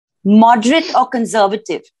Moderate or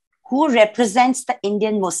conservative, who represents the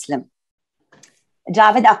Indian Muslim?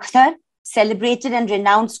 Javed Akhtar, celebrated and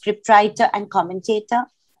renowned scriptwriter and commentator.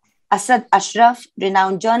 Asad Ashraf,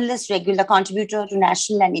 renowned journalist, regular contributor to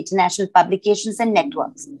national and international publications and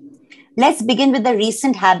networks. Let's begin with the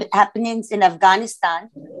recent happenings in Afghanistan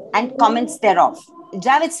and comments thereof.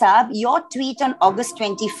 Javed Saab, your tweet on August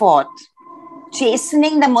 24th,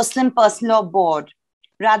 chastening the Muslim Personal Law Board,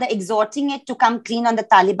 rather exhorting it to come clean on the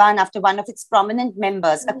Taliban after one of its prominent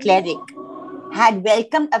members, a cleric, had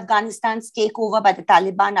welcomed Afghanistan's takeover by the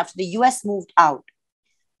Taliban after the US moved out.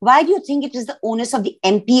 Why do you think it is the onus of the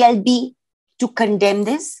MPLB to condemn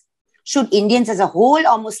this? Should Indians as a whole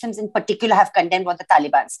or Muslims in particular have condemned what the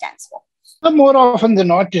Taliban stands for? More often than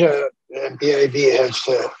not, MPLB has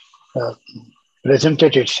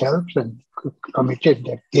presented itself and committed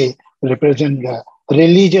that they represent the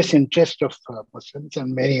religious interest of Muslims,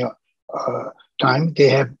 and many times they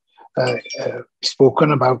have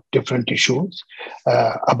spoken about different issues,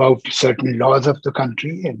 about certain laws of the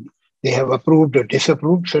country, and they have approved or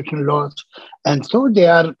disapproved certain laws, and so they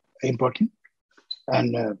are important,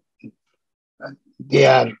 and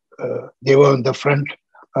they were on the front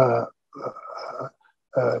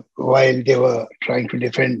while they were trying to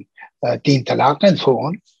defend Teen Talaq and so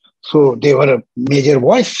on. So they were a major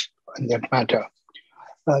voice on that matter.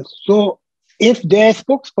 So if their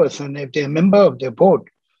spokesperson, if their member of the board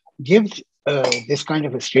gives this kind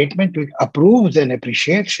of a statement which approves and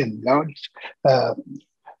appreciates and lauds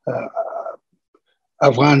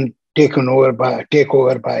Afghan takeover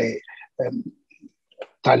by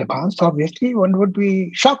Taliban, so obviously one would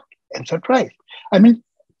be shocked and surprised. I mean,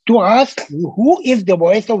 to ask who is the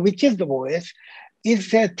voice or which is the voice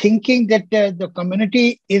is thinking that the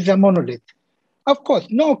community is a monolith. Of course,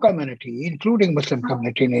 no community, including Muslim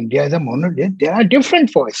community in India, is a monolith. There are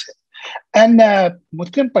different voices. And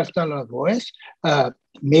Muslim personal law voice,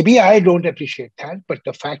 maybe I don't appreciate that, but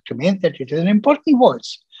the fact remains that it is an important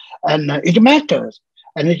voice. And it matters.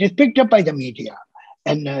 And it is picked up by the media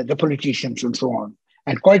and the politicians and so on.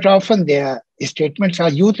 And quite often their statements are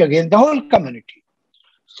used against the whole community.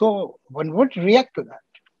 So one would react to that.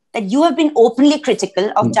 That you have been openly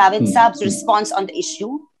critical of Javed Saab's response on the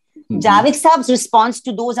issue. Javed Saab's response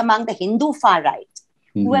to those among the Hindu far right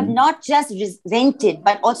who have not just resented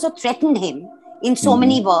but also threatened him in so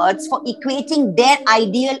many words for equating their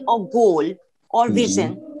ideal or goal or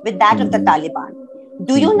vision with that of the Taliban.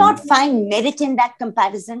 Do you not find merit in that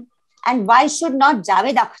comparison? And why should not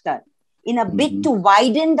Javed Akhtar, in a bid to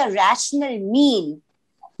widen the rational mean,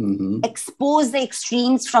 expose the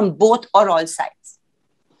extremes from both or all sides?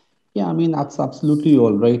 Yeah, I mean, that's absolutely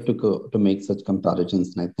all right to make such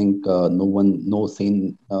comparisons. And I think no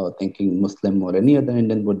sane thinking Muslim or any other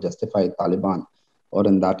Indian would justify Taliban, or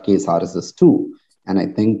in that case, RSS too. And I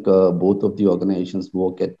think both of the organizations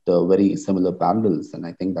work at very similar parallels. And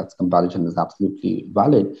I think that comparison is absolutely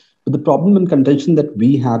valid. But the problem and contention that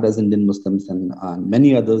we had as Indian Muslims and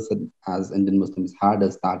many others as Indian Muslims had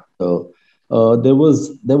is that there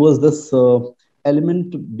was this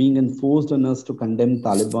element being enforced on us to condemn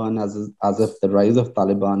Taliban as if the rise of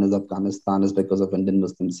Taliban in Afghanistan is because of Indian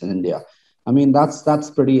Muslims in India. I mean, that's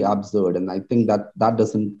pretty absurd, and I think that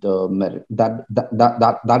doesn't merit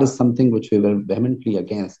that is something which we were vehemently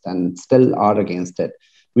against and still are against it.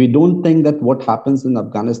 We don't think that what happens in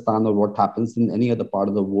Afghanistan or what happens in any other part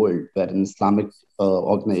of the world where an Islamic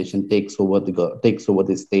organization takes over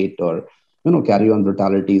the state, or carry on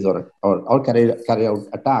brutalities or carry out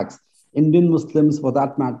attacks. Indian Muslims, for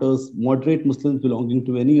that matters, moderate Muslims belonging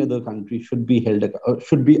to any other country should be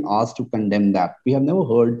asked to condemn that. We have never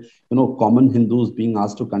heard, common Hindus being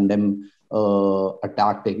asked to condemn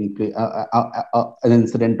attack taking place, an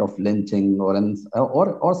incident of lynching or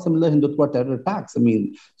similar Hindutva terror attacks. I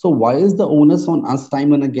mean, so why is the onus on us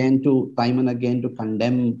time and again to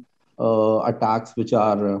condemn attacks which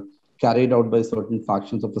are carried out by certain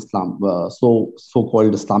factions of Islam,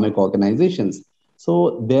 so-called Islamic organizations?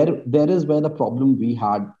 So there is where the problem we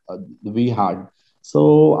had.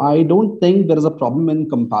 So I don't think there is a problem in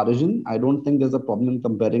comparison. I don't think there's a problem in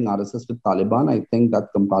comparing RSS with Taliban. I think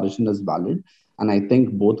that comparison is valid, and I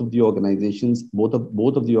think both of the organizations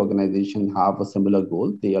have a similar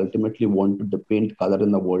goal. They ultimately want to paint color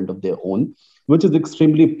in the world of their own, which is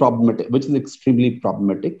extremely problematic.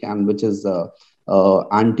 And which is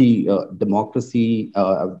anti-democracy,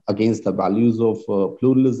 against the values of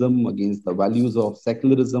pluralism, against the values of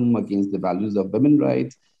secularism, against the values of women's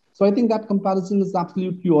rights. So I think that comparison is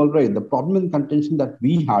absolutely all right. The problem and contention that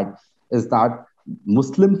we had is that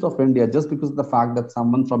Muslims of India, just because of the fact that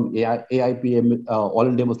someone from AIPM, All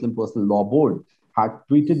India Muslim Personal Law Board, had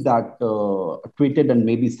tweeted and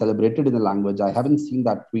maybe celebrated in the language. I haven't seen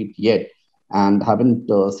that tweet yet, and haven't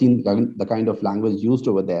seen the kind of language used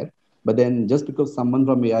over there. But then just because someone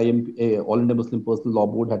from AIM, All India Muslim Personal Law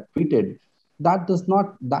Board, had tweeted, that does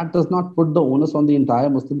not put the onus on the entire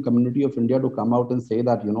Muslim community of India to come out and say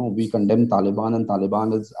that, we condemn Taliban, and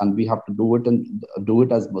Taliban is, and we have to do it, and do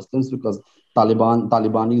it as Muslims, because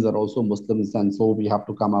Talibanis are also Muslims, and so we have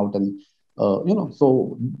to come out and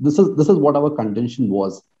so this is what our contention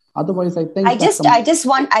was. Otherwise, I think I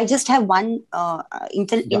just have one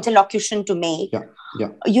interlocution to make.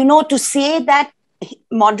 To say that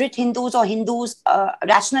moderate Hindus or Hindus,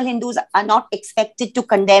 rational Hindus, are not expected to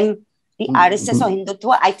condemn the RSS or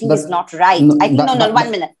Hindutva, I think is not right.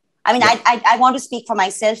 1 minute. I mean, I want to speak for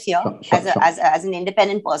myself here as an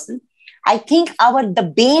independent person. I think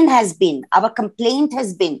the bane has been, our complaint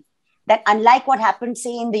has been that unlike what happened,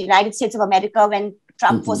 say, in the United States of America when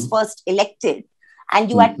Trump was first elected, and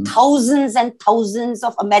you had thousands and thousands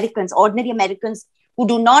of Americans, ordinary Americans, who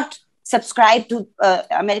do not subscribe to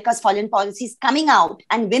America's foreign policies, coming out,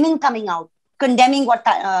 and women coming out, condemning what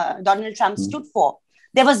Donald Trump stood for.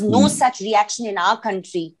 There was no such reaction in our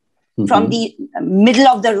country from the middle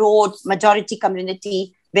of the road majority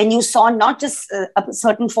community when you saw not just a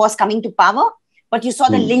certain force coming to power, but you saw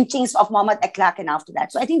the lynchings of Muhammad Akhlaq and after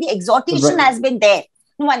that. So I think the exhortation has been there.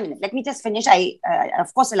 1 minute, let me just finish. I,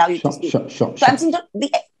 of course, allow you to speak. So I'm saying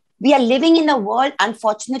we are living in a world,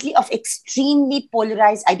 unfortunately, of extremely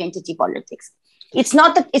polarized identity politics. It's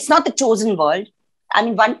not the chosen world. I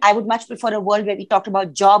mean, I would much prefer a world where we talk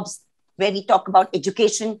about jobs, where we talk about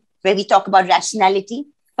education, where we talk about rationality.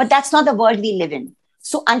 But that's not the world we live in.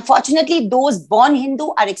 So unfortunately, those born Hindu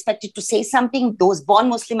are expected to say something. Those born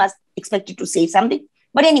Muslim are expected to say something.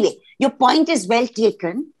 But anyway, your point is well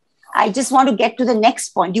taken. I just want to get to the next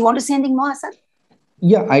point. Do you want to say anything more, Asad?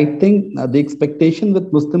 Yeah, I think the expectation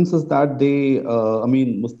with Muslims is that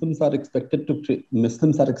Muslims are expected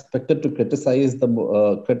to criticize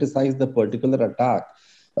the particular attack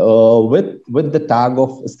with the tag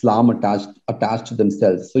of Islam attached to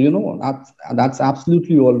themselves. So that's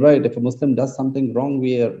absolutely all right. If a Muslim does something wrong,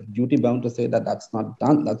 we are duty bound to say that that's not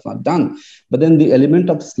done. But then the element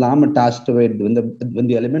of Islam attached to it, when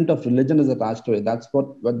the element of religion is attached to it, that's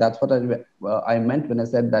what I meant when I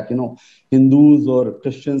said that Hindus or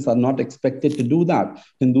Christians are not expected to do that.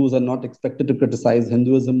 Hindus are not expected to criticize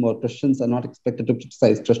Hinduism, or Christians are not expected to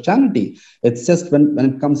criticize Christianity. It's just when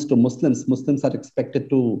it comes to Muslims are expected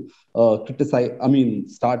to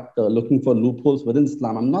start looking for loopholes within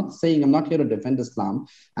Islam. I'm not here to defend Islam,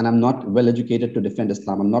 and I'm not well educated to defend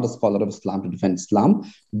Islam. I'm not a scholar of Islam to defend Islam.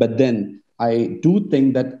 But then I do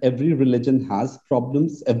think that every religion has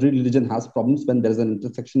problems. Every religion has problems when there's an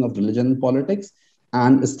intersection of religion and politics,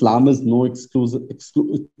 and Islam is no exclusion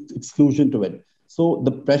to it. So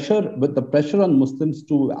the pressure on Muslims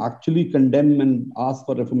to actually condemn and ask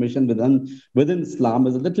for reformation within Islam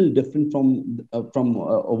is a little different from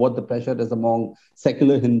what the pressure is among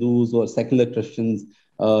secular Hindus or secular Christians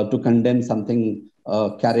to condemn something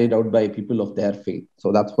carried out by people of their faith.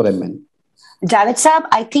 So that's what I meant. Javed Saab,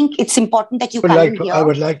 I think it's important that you come in here. I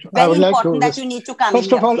would like to. You need to come in.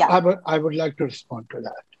 First of all, I would like to respond to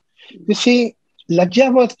that. You see,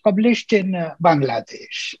 Lajja was published in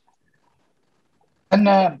Bangladesh. And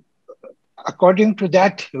according to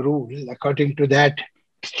that rule, according to that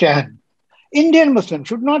stand, Indian Muslims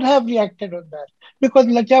should not have reacted on that because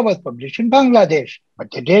Lajja was published in Bangladesh, but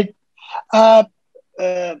they did.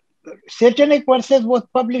 Satanic Verses was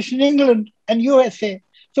published in England and USA.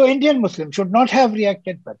 So Indian Muslims should not have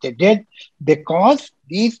reacted, but they did, because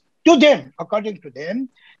according to them,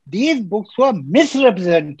 these books were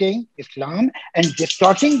misrepresenting Islam and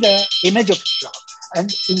distorting the image of Islam and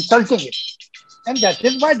insulting it. And that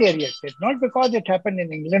is why they reacted, not because it happened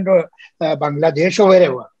in England or Bangladesh or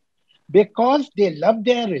wherever. Because they love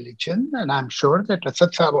their religion, and I'm sure that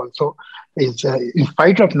Asad Saab also is, in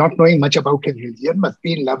spite of not knowing much about his religion, must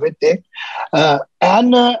be in love with it.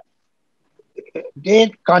 And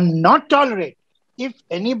they cannot tolerate if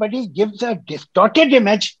anybody gives a distorted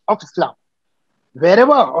image of Islam,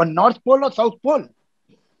 wherever, on North Pole or South Pole.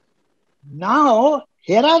 Now,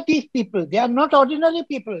 here are these people. They are not ordinary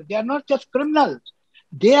people. They are not just criminals.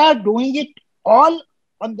 They are doing it all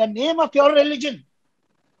on the name of your religion.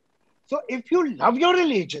 So if you love your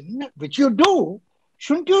religion, which you do,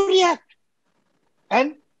 shouldn't you react?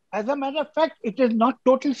 And as a matter of fact, it is not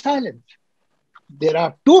total silence. There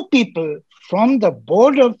are two people from the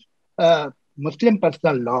board of Muslim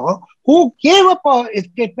personal law who gave up a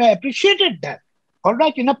statement, appreciated that. All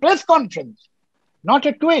right, in a press conference, not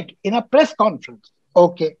a tweet, in a press conference.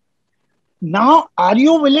 Okay. Now, are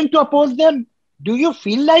you willing to oppose them? Do you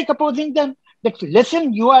feel like opposing them? That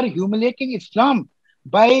listen, you are humiliating Islam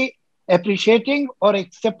by appreciating or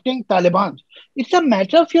accepting Taliban. It's a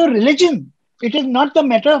matter of your religion. It is not the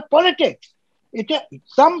matter of politics.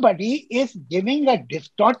 Somebody is giving a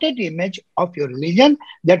distorted image of your religion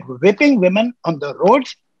that whipping women on the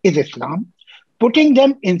roads is Islam. Putting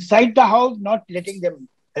them inside the house, not letting them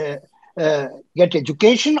get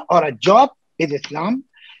education or a job is Islam.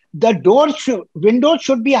 The windows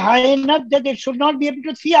should be high enough that they should not be able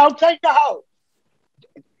to see outside the house.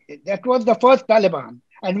 That was the first Taliban.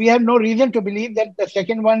 And we have no reason to believe that the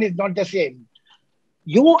second one is not the same.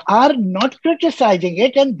 You are not criticizing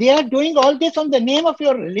it, and they are doing all this on the name of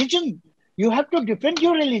your religion. You have to defend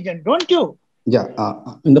your religion, don't you? Yeah,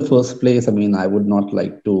 in the first place, I mean, I would not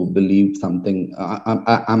like to believe something.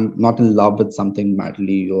 I'm not in love with something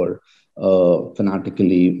madly or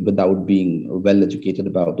fanatically without being well educated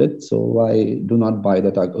about it. So I do not buy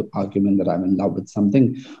that argument that I'm in love with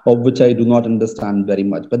something of which I do not understand very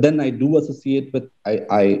much. But then I do associate with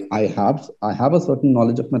I have a certain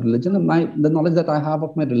knowledge of my religion, and the knowledge that I have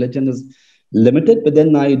of my religion is limited. But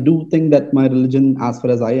then I do think that my religion, as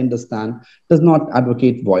far as I understand, does not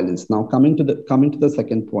advocate violence. Now, coming to the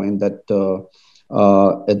second point, that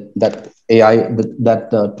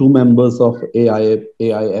two members of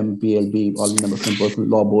AIMPLB, All India Muslim Personal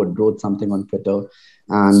Law Board, wrote something on Twitter,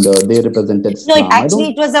 and they represented Islam. No,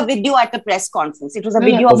 it was a video at a press conference. It was a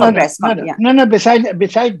video of a press conference. No. Besides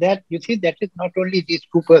that, you see, that is not only these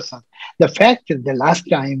two persons. The fact is, the last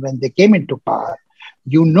time when they came into power,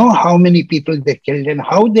 you know how many people they killed and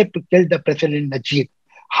how they killed the President Najib.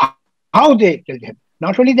 How they killed him.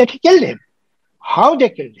 Not only that he killed him, how they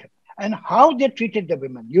killed him and how they treated the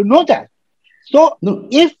women. You know that. So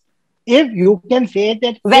if you can say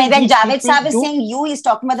that... When Javed Saab is saying you, he's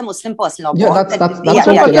talking about the Muslim personal law. Yeah, that's okay.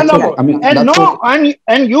 I mean, and no, and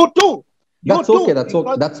you too. That's okay. That's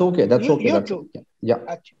okay. Yeah.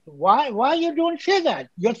 Why you don't say that?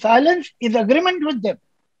 Your silence is agreement with them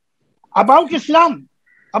about Islam.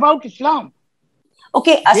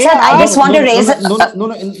 Okay, Asad, I just want to raise... No.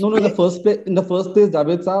 In the first place,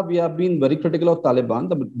 Javed Saab, we have been very critical of Taliban.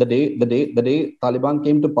 The day Taliban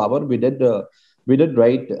came to power, we did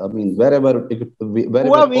right. I mean, wherever it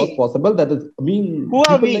was possible. That is, I mean,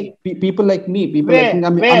 people like me.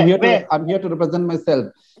 I'm here to represent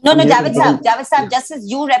myself. No, Javed Saab, just as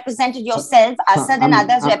you represented yourself, Asad and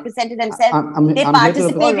others represented themselves. They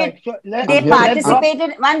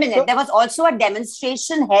participated. 1 minute. There was also a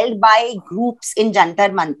demonstration held by groups in Jantar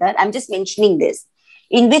Mantar. I'm just mentioning this,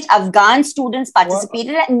 in which Afghan students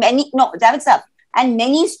participated, and Javed Saab, and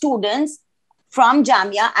many students from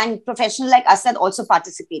Jamia and professionals like Asad also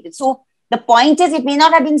participated. So the point is, it may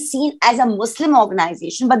not have been seen as a Muslim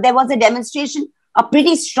organization, but there was a demonstration, a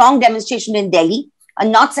pretty strong demonstration in Delhi, and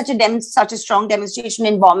not such a strong demonstration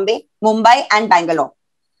in Bombay, Mumbai, and Bangalore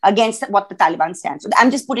against what the Taliban stands. So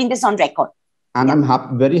I'm just putting this on record. And I'm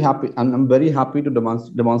very happy to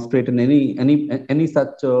demonstrate in any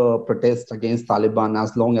such protest against Taliban,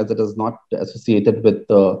 as long as it is not associated with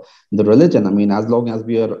the religion. I mean, as long as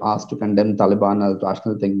we are asked to condemn Taliban as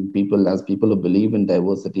rational thinking people, as people who believe in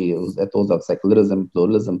diversity, ethos of secularism,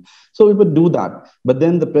 pluralism, so we would do that. But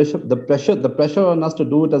then the pressure on us to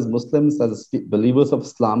do it as Muslims, as believers of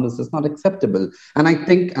Islam, is just not acceptable. And I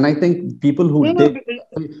think people who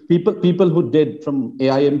did from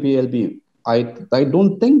AIMPLB, I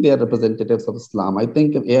don't think they are representatives of Islam. I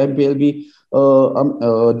think AIMPLB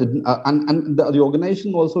and the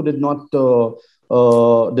organization also did not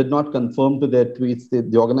confirm to their tweets.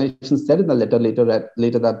 The organization said in the letter later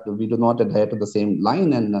that we do not adhere to the same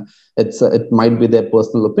line, and it might be their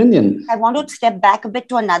personal opinion. I want to step back a bit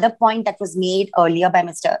to another point that was made earlier by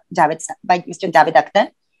Mr. Javed Akhtar,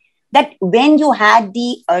 that when you had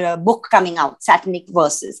the book coming out, Satanic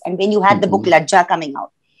Verses, and when you had the book Lajja coming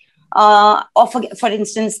out, or for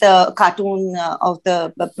instance, the cartoon on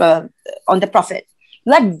the Prophet,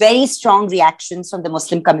 you had very strong reactions from the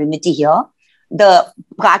Muslim community here. The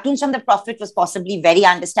cartoons from the Prophet was possibly very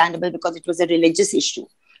understandable because it was a religious issue.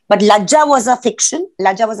 But Lajja was a fiction.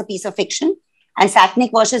 Lajja was a piece of fiction. And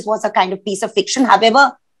Satanic Verses was a kind of piece of fiction,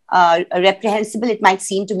 however reprehensible it might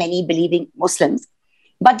seem to many believing Muslims.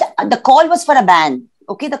 But the call was for a ban.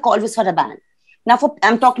 Okay, the call was for a ban. Now,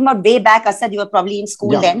 I'm talking about way back, Asad, you were probably in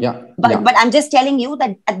school then. But I'm just telling you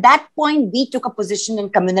that at that point, we took a position in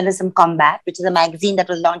Communalism Combat, which is a magazine that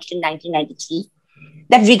was launched in 1993,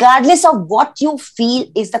 that regardless of what you feel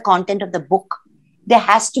is the content of the book, there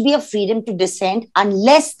has to be a freedom to dissent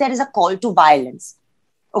unless there is a call to violence.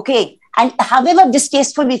 Okay. And however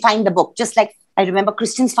distasteful we find the book, just like I remember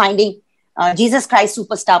Christians finding Jesus Christ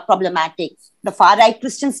Superstar problematic. The far-right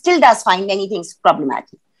Christian still does find many things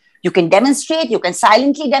problematic. You can demonstrate, you can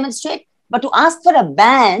silently demonstrate, but to ask for a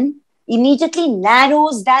ban immediately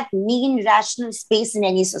narrows that mean rational space in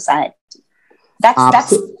any society.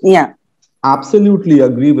 That's yeah. Absolutely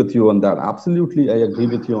agree with you on that. Absolutely, I agree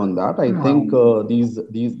with you on that. I think these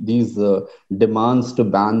demands to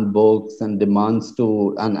ban books and demands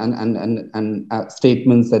to and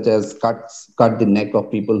statements such as cut the neck of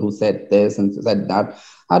people who said this and said that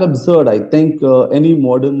are absurd. I think any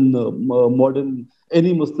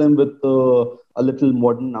any Muslim with a little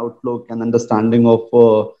modern outlook and understanding of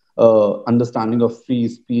free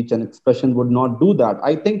speech and expression would not do that.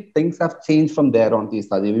 I think things have changed from there on,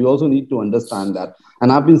 Teesta. We also need to understand that.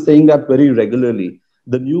 And I've been saying that very regularly.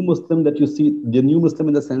 The new Muslim that you see, the new Muslim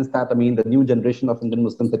in the sense that, I mean, the new generation of Indian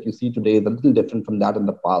Muslims that you see today is a little different from that in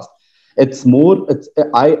the past. As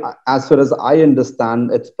far as I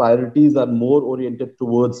understand, its priorities are more oriented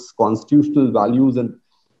towards constitutional values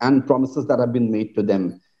and promises that have been made to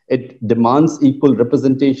them. It demands equal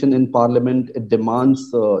representation in parliament. It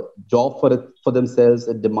demands job for themselves.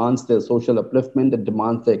 It demands their social upliftment. It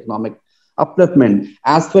demands their economic upliftment.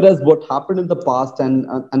 As far as what happened in the past and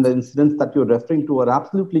the incidents that you're referring to are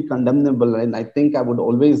absolutely condemnable. And I think I would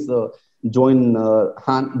always join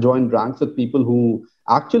ranks with people who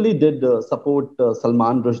actually did support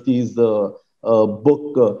Salman Rushdie's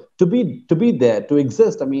book to be there, to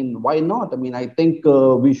exist. I mean, why not? I mean, I think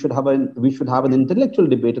we should have an intellectual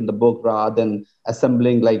debate in the book rather than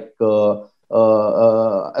assembling at a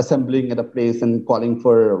place and calling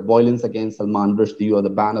for violence against Salman Rushdie or the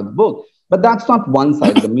ban of the book. But that's not one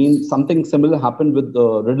side. I mean, something similar happened with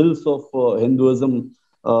the riddles of Hinduism.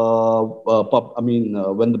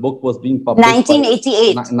 When the book was being published,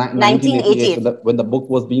 1988, 1988, when the book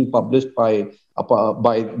was being published by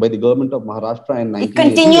the government of Maharashtra in 1988. It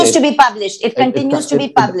continues to be published. It continues to be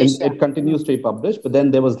published. It continues to be published, but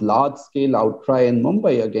then there was large-scale outcry in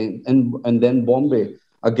Mumbai again, and then Bombay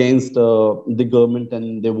against the government,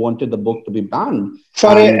 and they wanted the book to be banned.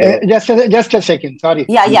 Sorry, just a second. Sorry.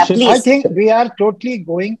 Yeah, please. I think we are totally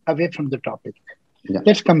going away from the topic. Yeah.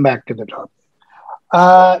 Let's come back to the topic.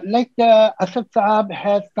 Asad Saab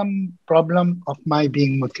has some problem of my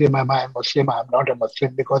being Muslim. Am I a Muslim? I'm not a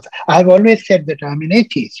Muslim, because I've always said that I'm an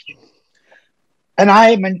atheist. And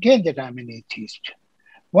I maintain that I'm an atheist.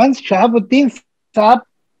 Once Shahabuddin Saab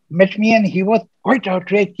met me and he was quite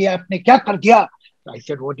outraged. Aapne kya kar diya? I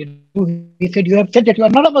said, what did you do? He said, you have said that you are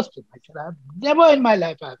not a Muslim. I said, I've never in my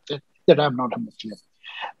life have said that I'm not a Muslim.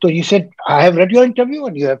 So he said, I have read your interview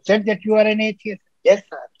and you have said that you are an atheist. Yes,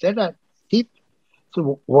 I have said that.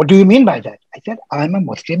 So what do you mean by that? I said, I'm a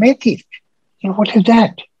Muslim atheist. You know, what is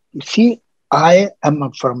that? You see, I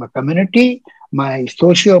am from a community. My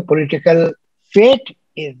socio-political fate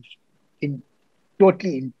is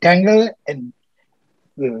totally entangled and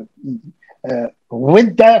with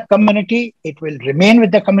the community. It will remain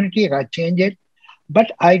with the community if I change it.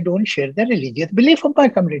 But I don't share the religious belief of my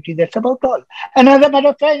community. That's about all. And as a matter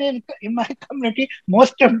of fact, in my community,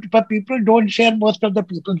 most of the people don't share most of the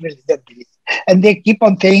people's religious beliefs. And they keep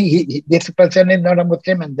on saying this person is not a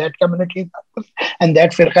Muslim and that community is not Muslim and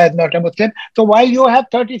that firqa is not a Muslim. So while you have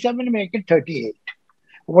 37, make it 38.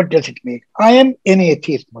 What does it make? I am an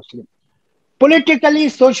atheist Muslim. Politically,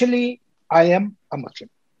 socially, I am a Muslim.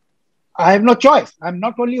 I have no choice. I'm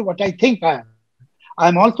not only what I think I am.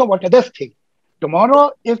 I'm also what others think.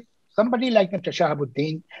 Tomorrow, if somebody like Mr.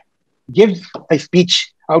 Shahabuddin gives a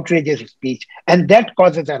speech, outrageous speech, and that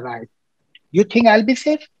causes a riot, you think I'll be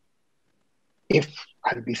safe? If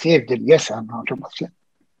I'll be safe, then yes, I'm not a Muslim.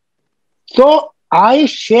 So I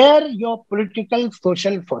share your political,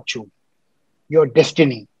 social fortune, your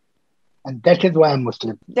destiny, and that is why I'm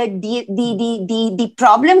Muslim. The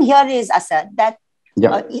problem here is, Asad, that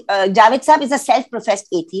Javed Saab is a self-professed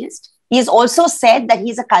atheist. He has also said that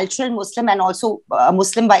he's a cultural Muslim and also a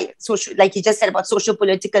Muslim by social, like he just said about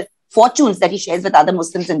socio-political fortunes that he shares with other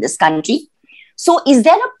Muslims in this country. So is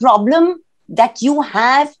there a problem that you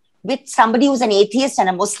have with somebody who's an atheist and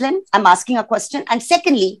a Muslim? I'm asking a question. And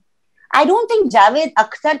secondly, I don't think Javed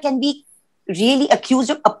Akhtar can be really accused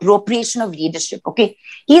of appropriation of leadership. Okay,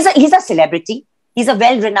 he's a celebrity. He's a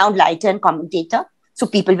well-renowned writer and commentator. So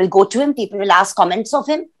people will go to him, people will ask comments of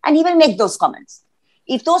him, and he will make those comments.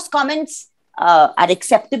 If those comments are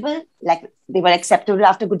acceptable, like they were acceptable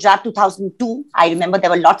after Gujarat 2002, I remember there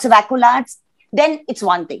were lots of accolades, then it's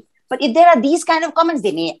one thing. But if there are these kind of comments,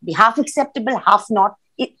 they may be half acceptable, half not.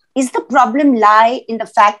 Is the problem lie in the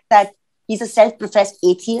fact that he's a self-professed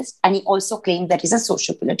atheist and he also claimed that he's a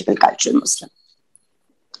socio-political cultural Muslim?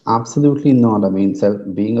 Absolutely not. I mean,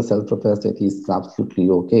 being a self-professed atheist is absolutely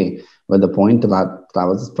okay. But the point that I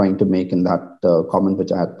was trying to make in that comment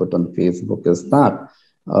which I had put on Facebook is that,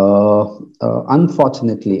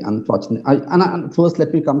 unfortunately, and first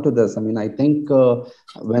let me come to this. I mean, I think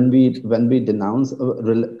when we denounce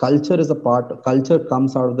culture is a part. Culture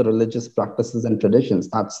comes out of the religious practices and traditions.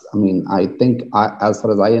 That's, I mean, I think as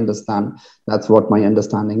far as I understand, that's what my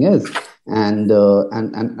understanding is. And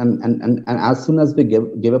as soon as we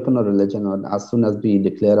give up on a religion, or as soon as we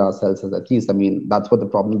declare ourselves as atheists, I mean, that's what the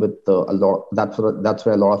problem with a lot. That's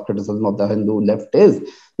where a lot of criticism of the Hindu left is.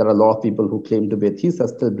 There are a lot of people who claim to be atheists are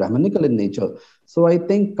still Brahminical in nature. So I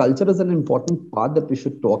think culture is an important part that we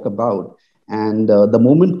should talk about. And the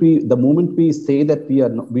moment we say that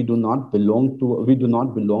we do not belong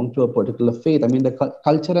to a particular faith, I mean, the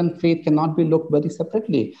culture and faith cannot be looked very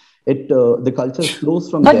separately. The culture flows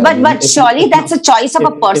from there. But surely that's a choice of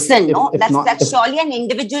a person, no? That's surely an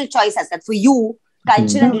individual choice. As that for you,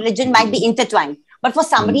 culture and religion might be intertwined, but for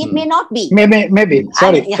somebody it may not be. Maybe.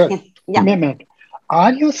 Sorry. Yeah. Maybe.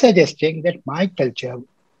 Are you suggesting that my culture,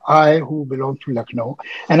 I who belong to Lucknow,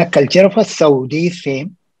 and a culture of a Saudi is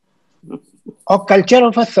same, or culture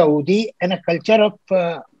of a Saudi and a culture of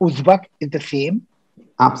Uzbek is the same?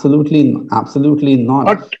 Absolutely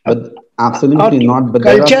not. But absolutely not. But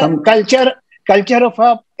culture of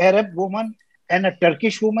a Arab woman and a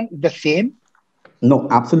Turkish woman is the same. No,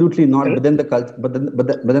 absolutely not. But then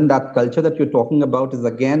that culture that you're talking about is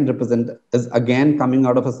again coming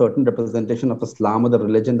out of a certain representation of Islam or the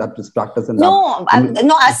religion that is practiced in Asad, I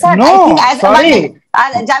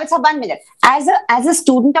think Javed sir, 1 minute. As a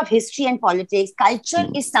student of history and politics, culture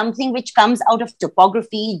is something which comes out of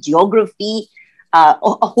topography, geography, a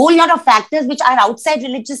whole lot of factors which are outside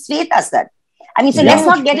religious faith, Asad. I mean, so let's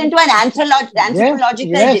not get into an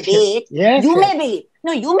anthropological debate. You may believe.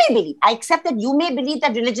 No, you may believe. I accept that you may believe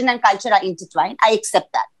that religion and culture are intertwined. I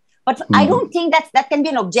accept that. But I don't think that can be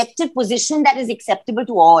an objective position that is acceptable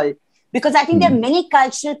to all. Because I think there are many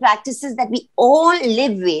cultural practices that we all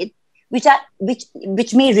live with,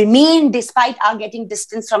 which may remain despite our getting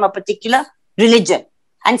distance from a particular religion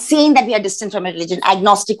and saying that we are distant from a religion,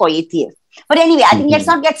 agnostic or atheist. But anyway, I think let's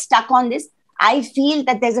not get stuck on this. I feel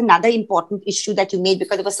that there's another important issue that you made,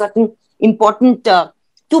 because there were certain important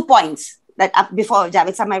 2 points that before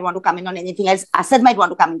Javed sir might want to come in on anything else, Asad might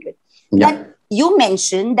want to come into it. Yeah. That you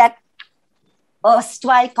mentioned that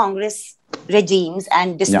erstwhile Congress regimes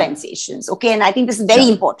and dispensations. Okay, and I think this is very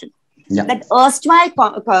important. Yeah. That erstwhile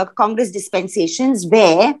Congress dispensations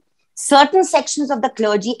where certain sections of the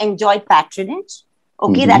clergy enjoyed patronage.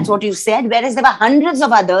 Okay, that's what you said. Whereas there were hundreds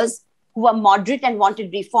of others who were moderate and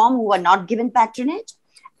wanted reform, who were not given patronage.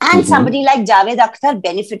 And somebody like Javed Akhtar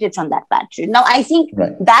benefited from that patronage. Now, I think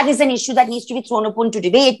that is an issue that needs to be thrown open to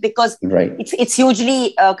debate, because it's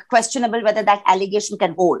hugely questionable whether that allegation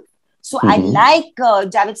can hold. So I like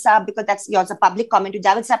Javed Saab, because that's yours a public comment, to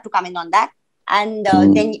Javed Saab to come in on that. And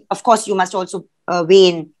then, of course, you must also weigh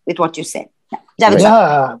in with what you said. Javed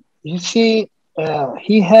Saab. You see,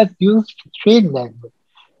 he has used strange language.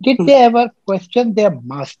 Did they ever question their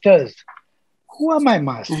masters? Who are my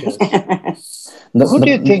masters? Who do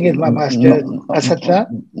you think is my master, Asad sir?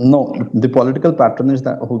 No, the political patronage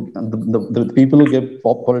the people who give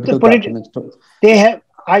political patronage to. They have.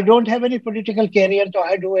 I don't have any political career, so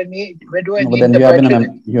where do I need but then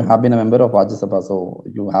you have been a member of Rajya Sabha, so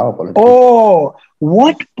you have a political. Oh,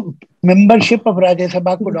 what membership of Rajya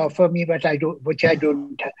Sabha could offer me, which I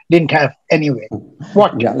didn't have anyway?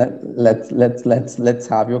 What? Yeah, let's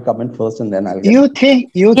have your comment first, and then I'll get. You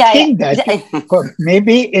think that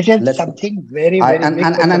maybe it is something very big.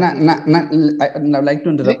 And I'd like to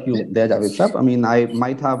interrupt you there, Javed Saab. I mean, I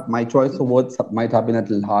might have my choice of words might have been a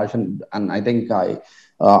little harsh, and I think I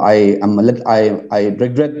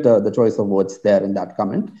regret the choice of words there in that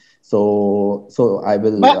comment. So I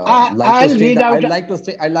will I'd like to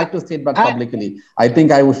state that publicly. I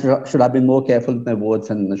think I should have been more careful with my words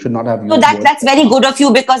and should not have used. No, that's very good of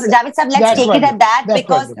you, because Javed Saab, let's take it at that,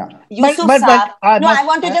 because Yusuf Saab. I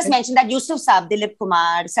want to just mention that Yusuf Saab, Dilip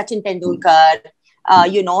Kumar, Sachin Tendulkar,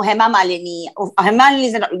 Hema Malini. Hema Malini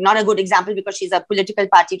is not a good example because she's a political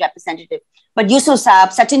party representative. But Yusuf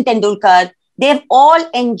Saab, Sachin Tendulkar, they've all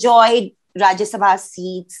enjoyed Rajya Sabha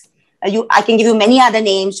seats. I can give you many other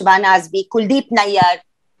names, Shubhana Azmi, Kuldeep Nayyar.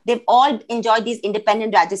 They've all enjoyed these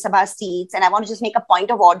independent Rajya Sabha seats. And I want to just make a point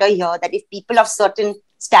of order here that if people of certain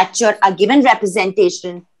stature are given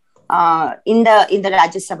representation in the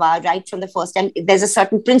Rajya Sabha right from the first time, there's a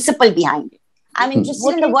certain principle behind it. I'm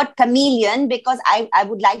interested in the word chameleon, because I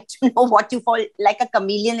would like to know what you call like a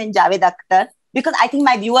chameleon in Javed Akhtar, because I think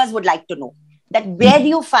my viewers would like to know. that where do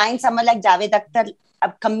you find someone like Javed Akhtar,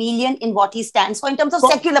 a chameleon in what he stands for in terms of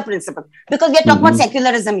secular principle? Because we are talking about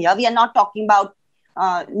secularism here. We are not talking about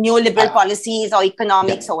neoliberal policies or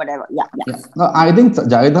economics or whatever. No, I think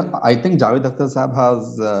Javed Akhtar Sahab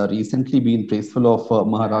has recently been praiseful of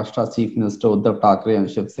Maharashtra Chief Minister Uddhav Thackeray and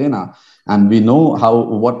Shiv Sena, and we know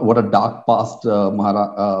what a dark past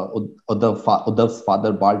Uddhav's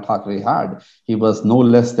father Bal Thackeray had. He was no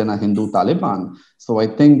less than a Hindu Taliban. So I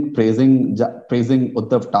think praising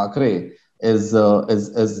Uddhav Thackeray is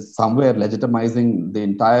somewhere legitimizing the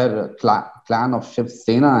entire clan of Shiv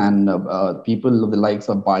Sena and people of the likes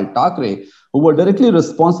of Bal Thackeray, who were directly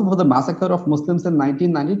responsible for the massacre of Muslims in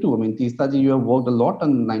 1992. I mean, Teesta ji, you have worked a lot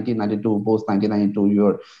in 1992, post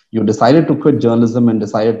 1992. You decided to quit journalism and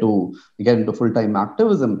decided to get into full-time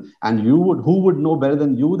activism. And who would know better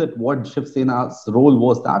than you that what Shiv Sena's role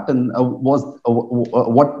was that, and what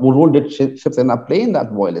role did Shiv Sena play in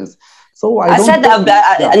that violence? So I don't.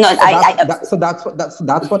 So that's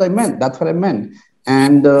what I meant. That's what I meant.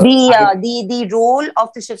 And the role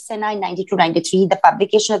of the Shiv Sena in 92-93, the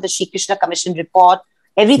publication of the Shri Krishna Commission report,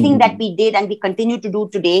 everything that we did and we continue to do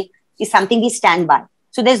today is something we stand by.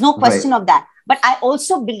 So there's no question of that. But I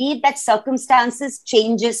also believe that circumstances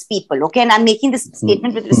changes people. Okay, and I'm making this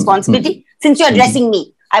statement with responsibility since you're addressing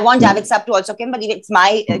me. I want Javed Sahab to also come, but it's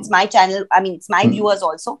my channel. I mean, it's my viewers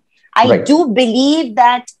also. I do believe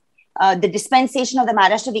that the dispensation of the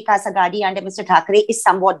Maharashtra Vikas Aghadi under Mr. Thackeray is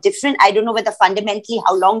somewhat different. I don't know whether fundamentally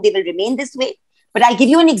how long they will remain this way, but I'll give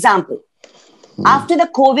you an example. After the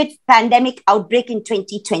COVID pandemic outbreak in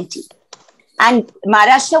 2020, and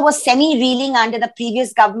Maharashtra was semi-reeling under the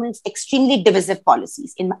previous government's extremely divisive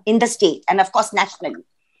policies in the state and of course nationally,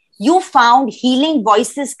 you found healing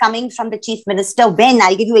voices coming from the chief minister when,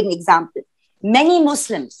 I'll give you an example, many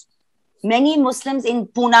Muslims in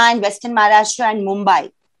Pune and Western Maharashtra and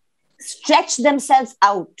Mumbai stretch themselves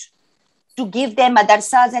out to give their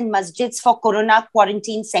madarsas and masjids for corona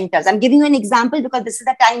quarantine centers. I'm giving you an example because this is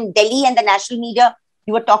the time in Delhi and the national media,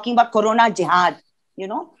 you were talking about corona jihad, you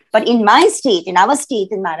know. But in my state, in our state,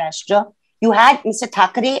 in Maharashtra, you had Mr.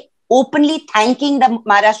 Thackeray openly thanking the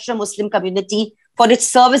Maharashtra Muslim community for its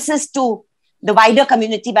services to the wider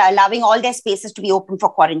community by allowing all their spaces to be open for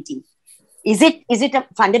quarantine. Is it a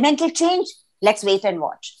fundamental change? Let's wait and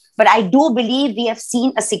watch. But I do believe we have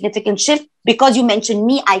seen a significant shift. Because you mentioned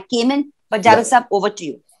me, I came in. But Javed Sahab, over to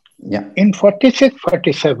you. Yeah. In 46,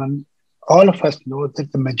 47, all of us know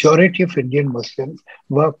that the majority of Indian Muslims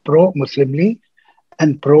were pro-Muslim League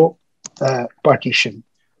and pro-partition.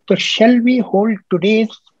 So shall we hold today's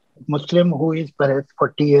Muslim who is perhaps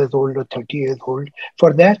 40 years old or 30 years old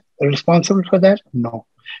for that, responsible for that? No.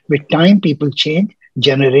 With time, people change,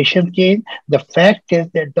 generations change. The fact is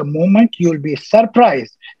that the moment you'll be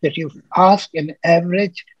surprised that you ask an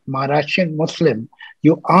average Maharashtrian Muslim,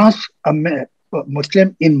 you ask a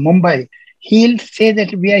Muslim in Mumbai, he'll say that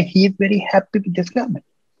he's very happy with this government.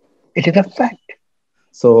 It is a fact.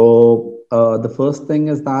 So the first thing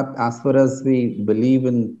is that as far as we believe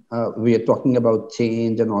in, we are talking about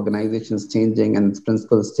change and organizations changing and its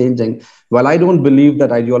principles changing. Well, I don't believe that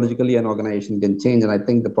ideologically an organization can change. And I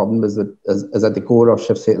think the problem is at the core of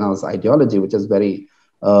Shiv Sena's ideology, which is very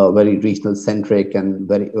regional centric and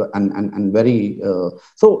very.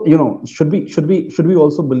 So, you know, should we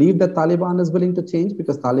also believe that Taliban is willing to change?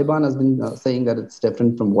 Because Taliban has been saying that it's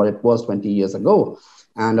different from what it was 20 years ago.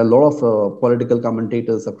 And a lot of political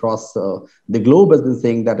commentators across the globe has been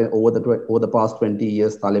saying that over the past 20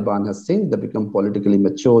 years, Taliban has changed. They become politically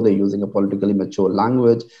mature. They're using a politically mature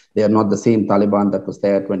language. They are not the same Taliban that was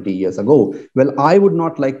there 20 years ago. Well, I would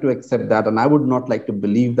not like to accept that, and I would not like to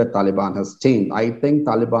believe that Taliban has changed. I think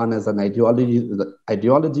Taliban as an ideology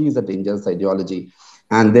is a dangerous ideology.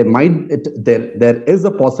 And there is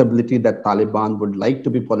a possibility that Taliban would like to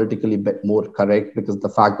be politically more correct, because the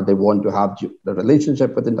fact that they want to have the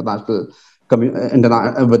relationship with with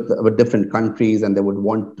different countries, and they would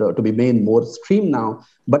want to be made more extreme now.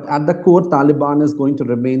 But at the core, Taliban is going to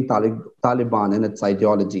remain Taliban in its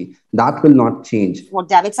ideology. That will not change. What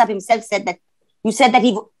Javed Sahab himself said, that you said that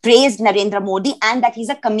he praised Narendra Modi and that he's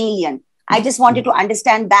a chameleon. I just wanted to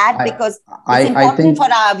understand that because it's important for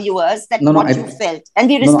our viewers that you felt, and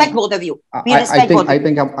we respect both of you. I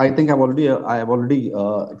think I've already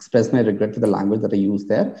expressed my regret for the language that I used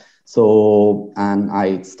there. So, and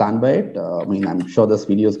I stand by it. I mean, I'm sure this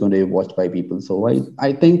video is going to be watched by people. So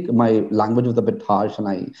I think my language was a bit harsh,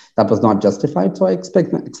 and that was not justified. So I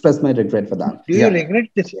express my regret for that. Do you regret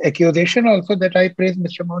this accusation also that I praised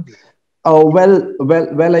Mr. Modi?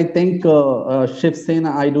 Well. I think Shiv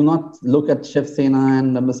Sena. I do not look at Shiv Sena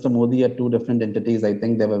and Mr. Modi as two different entities. I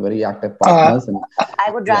think they were very active partners. And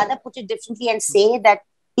I would rather put it differently and say that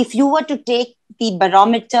if you were to take the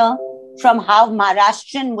barometer from how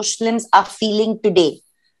Maharashtrian Muslims are feeling today,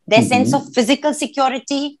 their sense of physical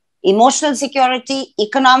security, emotional security,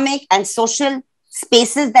 economic and social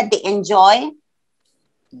spaces that they enjoy,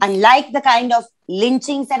 unlike the kind of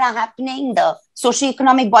lynchings that are happening, the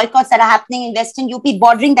socio-economic boycotts that are happening in Western UP,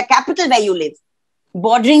 bordering the capital where you live,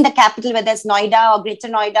 bordering the capital, whether it's Noida or Greater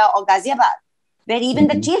Noida or Ghaziabad, where even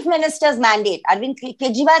the chief minister's mandate, Arvind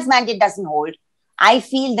Kejriwal's mandate doesn't hold. I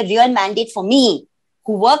feel the real mandate for me,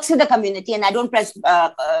 who works with the community, and I don't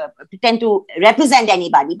pretend to represent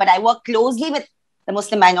anybody, but I work closely with the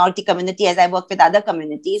Muslim minority community as I work with other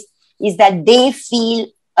communities, is that they feel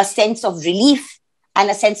a sense of relief and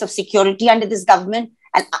a sense of security under this government.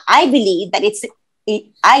 And I believe that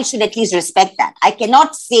I should at least respect that. I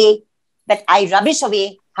cannot say that I rubbish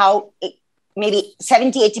away how maybe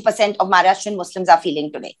 70-80% of Maharashtrian Muslims are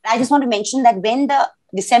feeling today. I just want to mention that when the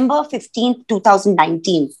December 15th,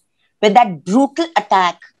 2019, when that brutal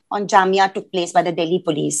attack on Jamia took place by the Delhi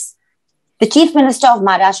police, the Chief Minister of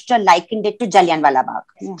Maharashtra likened it to Jallianwala Bagh.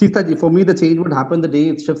 Teesta ji, for me, the change would happen the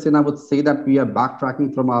day Shiv Sena would say that we are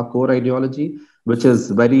backtracking from our core ideology, which is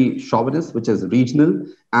very chauvinist, which is regional,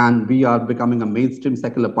 and we are becoming a mainstream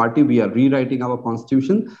secular party. We are rewriting our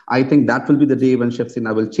constitution. I think that will be the day when Shiv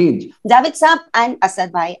Sena will change. Javed Saab and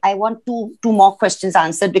Asad Bhai, I want two more questions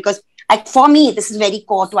answered because for me, this is very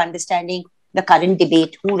core to understanding the current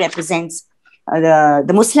debate, who represents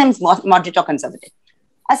the Muslims, moderate or conservative.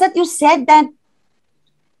 Asad, you said that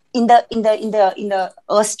in the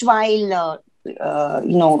erstwhile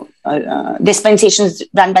dispensations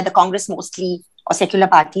run by the Congress mostly or secular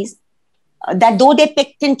parties, that though they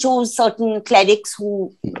picked and chose certain clerics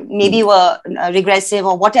who maybe were regressive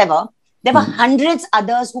or whatever, there were hundreds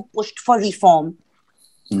others who pushed for reform,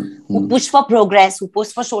 who pushed for progress, who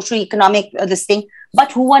pushed for socio-economic this thing,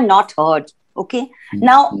 but who were not heard. Okay.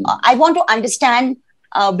 Now, I want to understand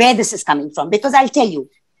where this is coming from, because I'll tell you,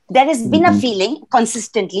 there has been a feeling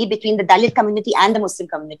consistently between the Dalit community and the Muslim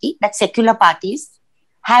community that secular parties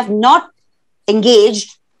have not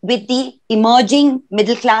engaged with the emerging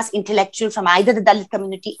middle-class intellectual from either the Dalit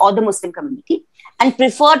community or the Muslim community and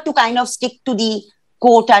preferred to kind of stick to the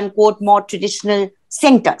quote-unquote more traditional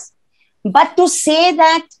centers. But to say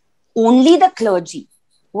that only the clergy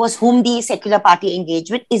was whom the secular party engaged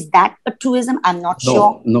with, is that a truism? I'm not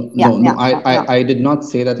sure. No. I did not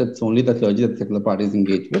say that it's only the clergy that secular parties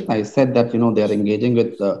engage with. I said that, they are engaging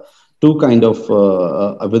with two kind of,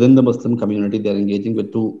 within the Muslim community, they're engaging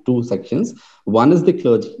with two sections. One is the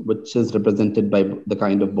clergy, which is represented by the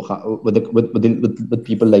kind of with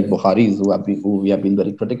people like Bukharis who we have been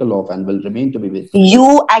very critical of and will remain to be with.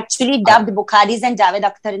 You actually dubbed Bukharis and Javed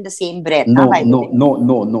Akhtar in the same breath. No.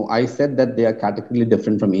 I said that they are categorically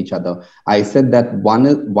different from each other. I said that one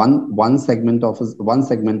segment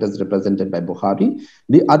is represented by Bukhari.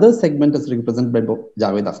 The other segment is represented by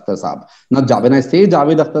Javed Akhtar Saab. Now, when I say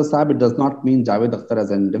Javed Akhtar Saab, it does not mean Javed Akhtar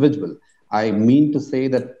as an individual. I mean to say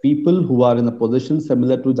that people who are in a position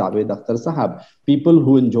similar to Javed Akhtar Sahab, people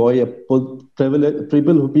who enjoy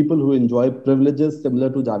people who enjoy privileges similar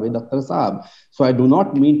to Javed Akhtar Sahab. So I do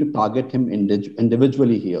not mean to target him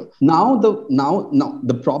individually here. Now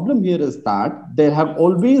the problem here is that there have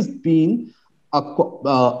always been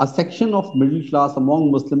a section of middle class among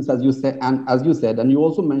Muslims, as you said, and you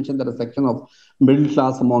also mentioned that a section of middle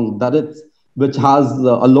class among Dalits, which has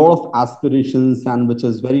a lot of aspirations and which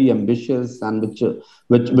is very ambitious and which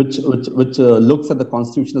looks at the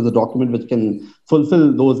constitution as a document which can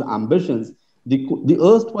fulfill those ambitions. The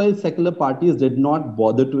erstwhile secular parties did not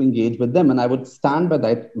bother to engage with them, and I would stand by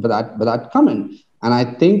that comment. And I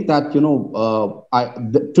think that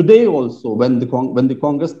today also, when the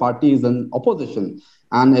Congress party is in opposition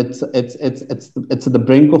and it's at the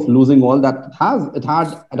brink of losing all that it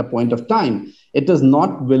had at a point of time, it is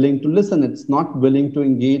not willing to listen. It's not willing to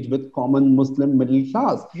engage with common Muslim middle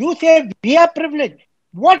class. You say we are privileged.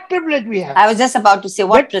 What privilege we have? I was just about to say,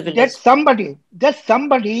 what privilege? That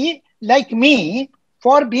somebody like me,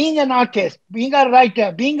 for being an artist, being a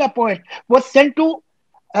writer, being a poet, was sent to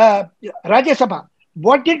Rajya Sabha.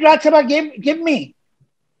 What did Rajya Sabha give me?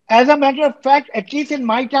 As a matter of fact, at least in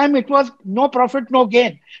my time, it was no profit, no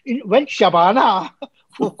gain. When Shabana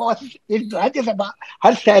was in Rajya Sabha,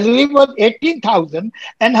 her salary was 18,000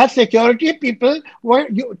 and her security people were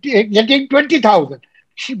getting 20,000.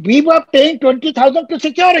 We were paying 20,000 to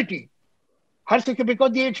security.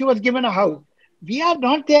 Because she was given a house. We are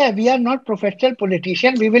not there. We are not professional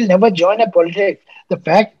politicians. We will never join a politics. The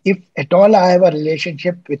fact, if at all I have a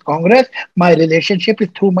relationship with Congress, my relationship is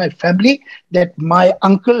through my family, that my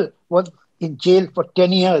uncle was in jail for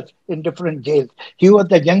 10 years in different jails. He was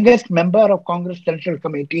the youngest member of Congress Central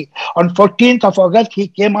Committee. On 14th of August, he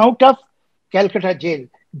came out of Calcutta jail.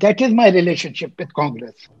 That is my relationship with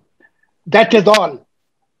Congress. That is all.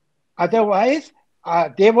 Otherwise,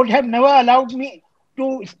 they would have never allowed me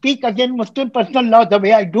to speak against Muslim personal law the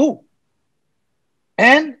way I do.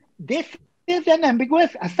 And this is an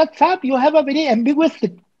ambiguous, Asad Saab, you have a very ambiguous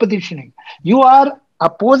positioning. You are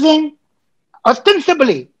opposing,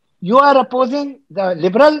 ostensibly, you are opposing the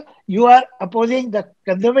liberal, you are opposing the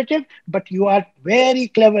conservative, but you are very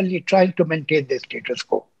cleverly trying to maintain the status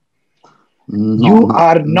quo. You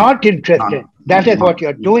are not interested. That is what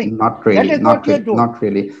you're doing. Not really. That is what you're doing. Not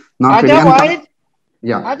really. Otherwise,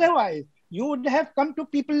 yeah. Otherwise, you would have come to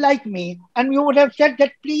people like me and you would have said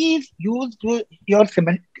that please use your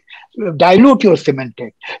dilute your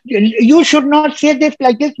semantics. You should not say this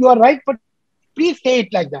like this. You are right, but please say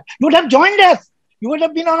it like that. You would have joined us. You would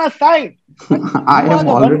have been on our side. I am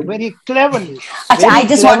already very cleverly. I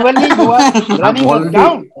just want you are running us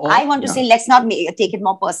down. I want to say, let's not take it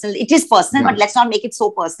more personal. It is personal, but let's not make it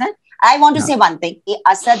so personal. I want to say one thing.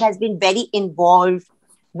 Asad has been very involved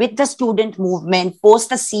with the student movement, post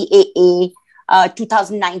the CAA,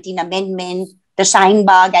 2019 amendment, the Shine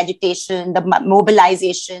Bagh agitation, the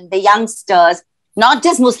mobilization, the youngsters, not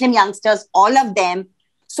just Muslim youngsters, all of them.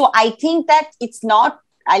 So I think that it's not,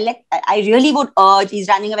 I really would urge, he's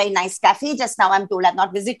running a very nice cafe just now, I'm told. I've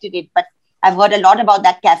not visited it, but I've heard a lot about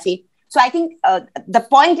that cafe. So I think the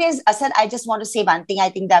point is, Asad, I just want to say one thing. I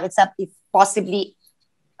think Javed Saab is possibly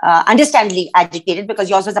understandably agitated because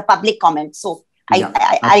yours was a public comment. So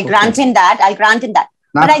I'll grant him that. I'll grant him that.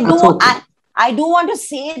 But I do want to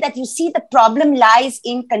say that you see the problem lies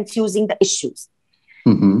in confusing the issues.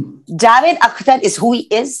 Javed Akhtar is who he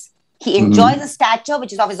is. He enjoys a stature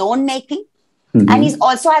which is of his own making. And he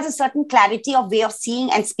also has a certain clarity of way of seeing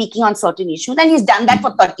and speaking on certain issues. And he's done that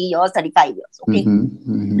for 30 years, 35 years. Okay.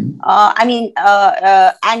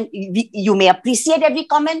 And you may appreciate every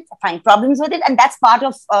comment, find problems with it. And that's part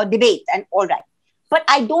of debate and all right. But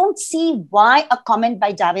I don't see why a comment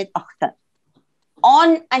by Javed Akhtar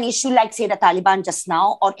on an issue like, say, the Taliban just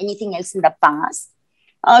now or anything else in the past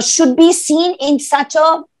should be seen in such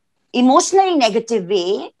a emotionally negative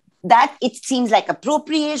way that it seems like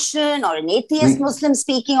appropriation or an atheist Muslim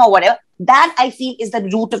speaking or whatever. That I feel is the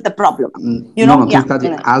root of the problem.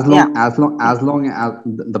 As long as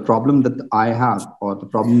the problem that I have, or the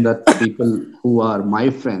problem that people who are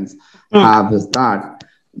my friends have, is that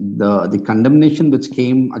the condemnation which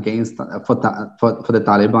came against for the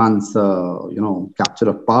Taliban's capture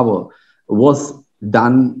of power was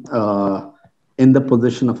done in the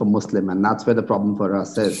position of a Muslim, and that's where the problem for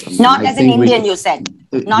us is. Not as an Indian, you said.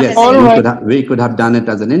 We could have done it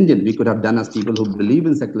as an Indian. We could have done as people who believe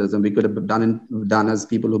in secularism. We could have done as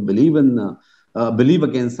people who believe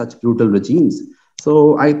against such brutal regimes.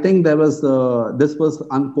 So I think this was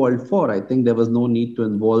uncalled for. I think there was no need to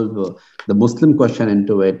involve the Muslim question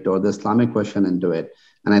into it or the Islamic question into it.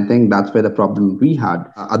 And I think that's where the problem we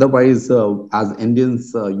had. Otherwise, as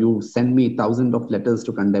Indians, you send me thousands of letters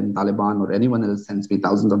to condemn Taliban, or anyone else sends me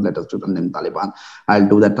thousands of letters to condemn Taliban. I'll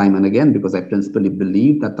do that time and again because I principally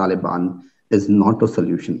believe that Taliban is not a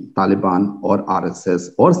solution. Taliban or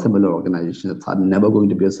RSS or similar organizations are never going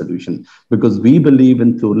to be a solution, because we believe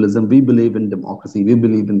in pluralism, we believe in democracy, we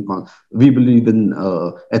believe in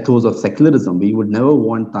ethos of secularism. We would never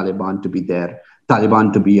want Taliban to be there,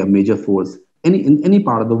 Taliban to be a major force in any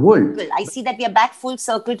part of the world. Well, I see that we are back full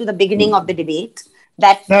circle to the beginning of the debate.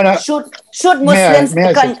 That should Muslims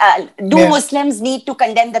Muslims need to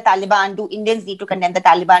condemn the Taliban? Do Indians need to condemn the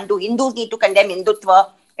Taliban? Do Hindus need to condemn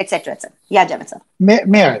Hindutva, etc., etc.? Yeah, Javed sir.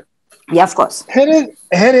 May I? Yeah, of course. Here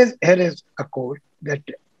is a quote that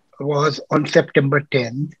was on September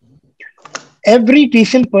 10th. Every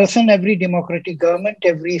decent person, every democratic government,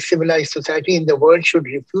 every civilized society in the world should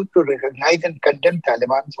refuse to recognize and condemn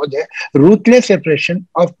Taliban for their ruthless oppression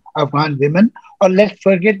of Afghan women, or let's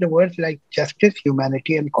forget the words like justice,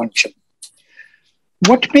 humanity, and conscience.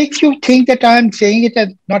 What makes you think that I am saying it as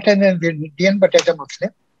not as an Indian, but as a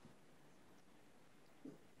Muslim?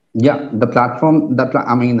 Yeah, the platform,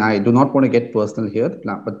 I mean, I do not want to get personal here,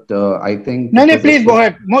 but I think... No, please go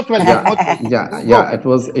ahead. Most welcome. Yeah. It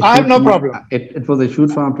was issued I have no problem. It was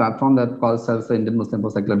issued from a platform that calls itself the Indian Muslim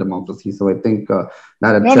for Secular Democracy. So I think that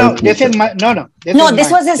itself... This is my...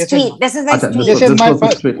 This was his tweet. This is his tweet. This was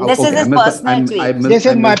his tweet. This is his personal tweet. This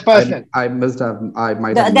is my personal. I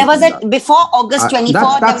might have... There was a... Before August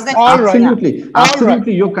 24, there was a...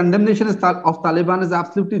 Absolutely. Your condemnation of Taliban is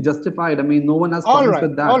absolutely justified. I mean, no one has problems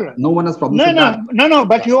with that. No one has problems with that. No,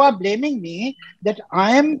 but you are blaming me that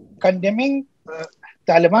I am condemning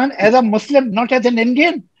Taliban as a Muslim, not as an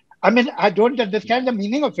Indian. I mean, I don't understand the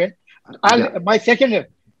meaning of it. My second,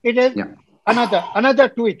 it is another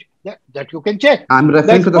tweet that you can check. I'm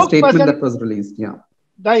referring to the statement that was released. Yeah.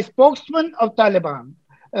 The spokesman of Taliban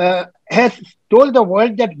has told the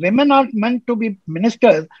world that women aren't meant to be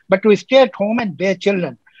ministers, but to stay at home and bear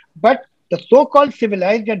children. But the so-called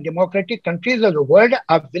civilized and democratic countries of the world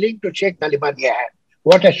are willing to shake Taliban hand.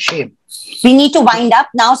 What a shame. We need to wind up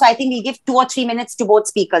now, so I think we'll give 2 or 3 minutes to both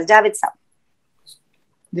speakers. Javed sir.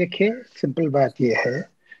 देखिए, simple बात यह है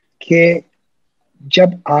कि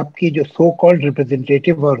जब आपकी जो so-called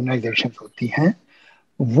representative organizations होती हैं,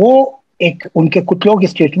 वो उनके कुछ लोग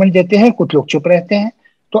स्टेटमेंट देते हैं, कुछ लोग चुप रहते हैं,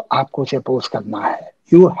 तो आपको उसे अपोज करना है.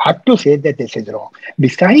 You have to say that this is wrong.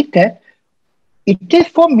 Besides that, it is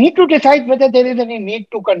for me to decide whether there is any need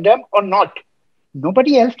to condemn or not.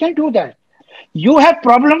 Nobody else can do that. You have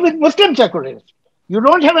problem with Muslim secularists. You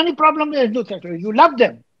don't have any problem with Hindu secularists. You love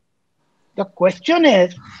them. The question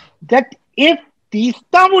is that if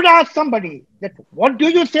Teesta would ask somebody that, what do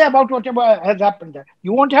you say about whatever has happened there?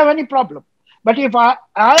 You won't have any problem. But if I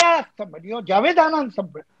ask somebody, or Javed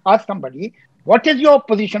ask somebody, what is your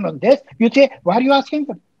position on this? You say, why are you asking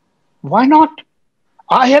them? Why not?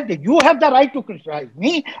 You have the right to criticize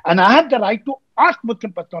me, and I have the right to ask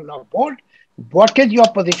Muslim Personal Law Board, what is your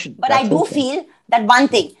position? But I do feel that one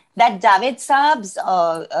thing, that Javed Saab's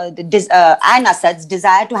and Asad's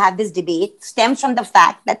desire to have this debate stems from the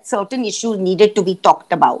fact that certain issues needed to be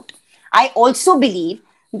talked about. I also believe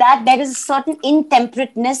that there is a certain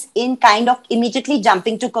intemperateness in kind of immediately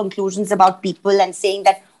jumping to conclusions about people and saying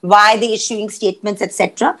that why they're issuing statements,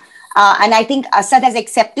 etc. And I think Asad has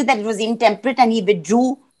accepted that it was intemperate and he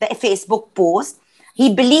withdrew the Facebook post.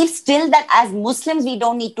 He believes still that as Muslims, we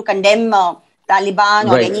don't need to condemn Taliban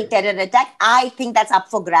or any terror attack. I think that's up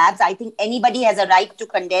for grabs. I think anybody has a right to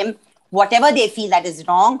condemn whatever they feel that is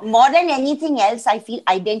wrong. More than anything else, I feel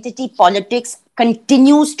identity politics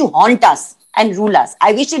continues to haunt us and rule us.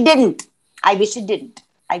 I wish it didn't. I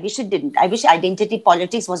wish identity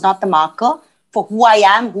politics was not the marker for who I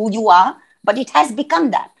am, who you are, but it has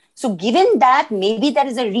become that. So given that, maybe there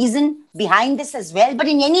is a reason behind this as well. But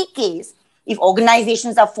in any case, if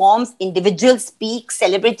organizations are formed, individuals speak,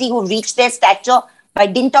 celebrity who reach their stature by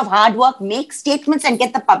dint of hard work, make statements and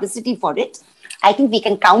get the publicity for it, I think we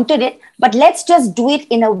can counter it. But let's just do it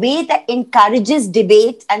in a way that encourages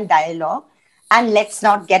debate and dialogue. And let's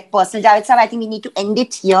not get personal. Javed Saab, I think we need to end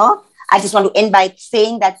it here. I just want to end by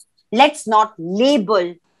saying that let's not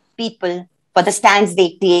label people for the stands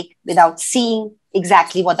they take without seeing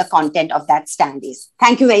exactly what the content of that stand is.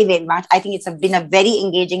 Thank you very, very much. I think it's been a very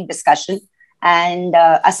engaging discussion. And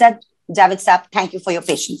Asad, Javed Saab, thank you for your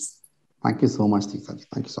patience. Thank you so much, Teesta.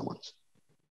 Thank you so much.